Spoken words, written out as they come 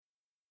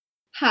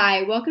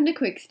Hi, welcome to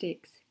Quick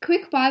Sticks.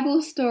 Quick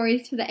Bible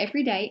stories for the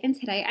everyday, and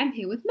today I'm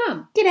here with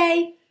Mum.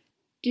 G'day!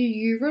 Do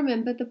you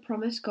remember the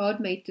promise God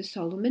made to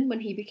Solomon when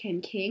he became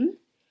king?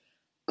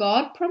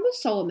 God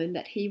promised Solomon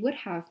that he would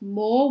have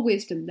more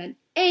wisdom than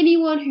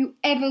anyone who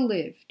ever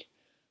lived.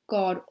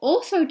 God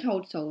also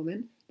told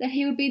Solomon that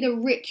he would be the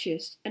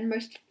richest and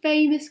most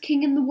famous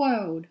king in the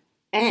world.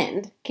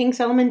 And King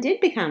Solomon did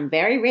become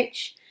very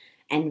rich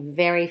and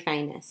very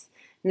famous.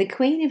 The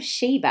Queen of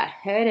Sheba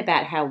heard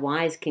about how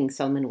wise King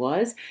Solomon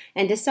was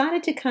and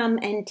decided to come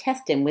and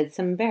test him with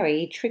some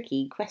very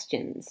tricky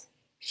questions.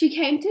 She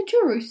came to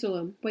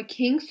Jerusalem, where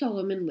King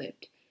Solomon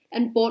lived,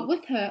 and brought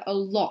with her a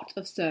lot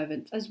of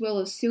servants, as well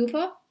as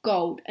silver,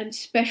 gold, and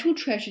special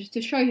treasures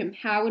to show him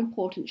how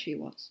important she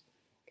was.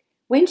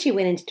 When she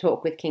went in to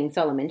talk with King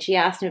Solomon, she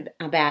asked him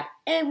about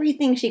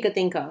everything she could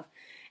think of,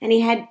 and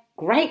he had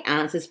great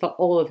answers for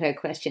all of her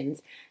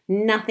questions.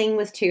 Nothing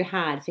was too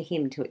hard for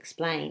him to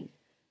explain.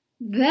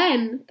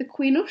 Then the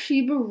Queen of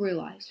Sheba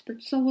realized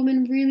that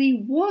Solomon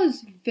really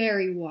was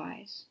very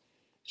wise.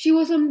 She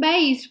was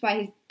amazed by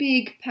his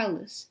big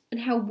palace and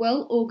how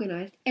well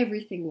organized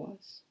everything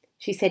was.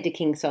 She said to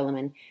King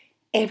Solomon,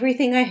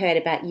 "Everything I heard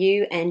about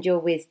you and your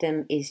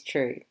wisdom is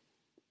true."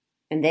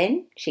 And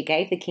then she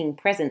gave the king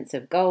presents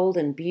of gold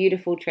and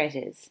beautiful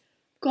treasures.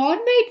 God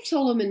made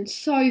Solomon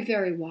so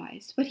very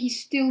wise, but he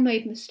still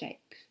made mistakes.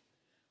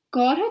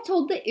 God had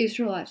told the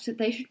Israelites that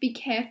they should be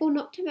careful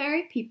not to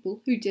marry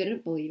people who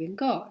didn't believe in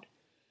God.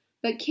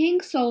 But King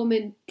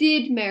Solomon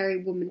did marry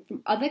women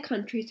from other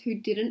countries who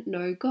didn't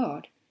know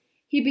God.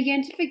 He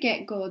began to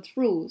forget God's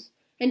rules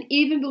and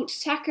even built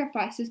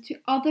sacrifices to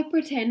other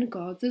pretend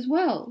gods as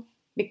well.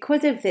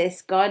 Because of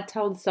this, God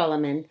told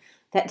Solomon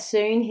that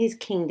soon his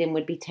kingdom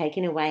would be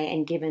taken away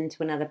and given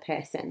to another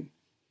person.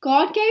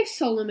 God gave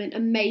Solomon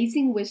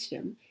amazing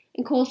wisdom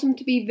and caused him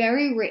to be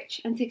very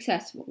rich and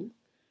successful.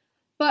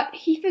 But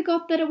he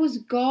forgot that it was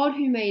God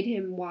who made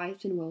him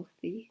wise and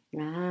wealthy.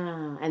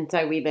 And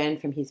so we learn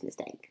from his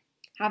mistake.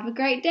 Have a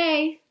great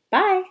day.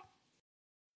 Bye.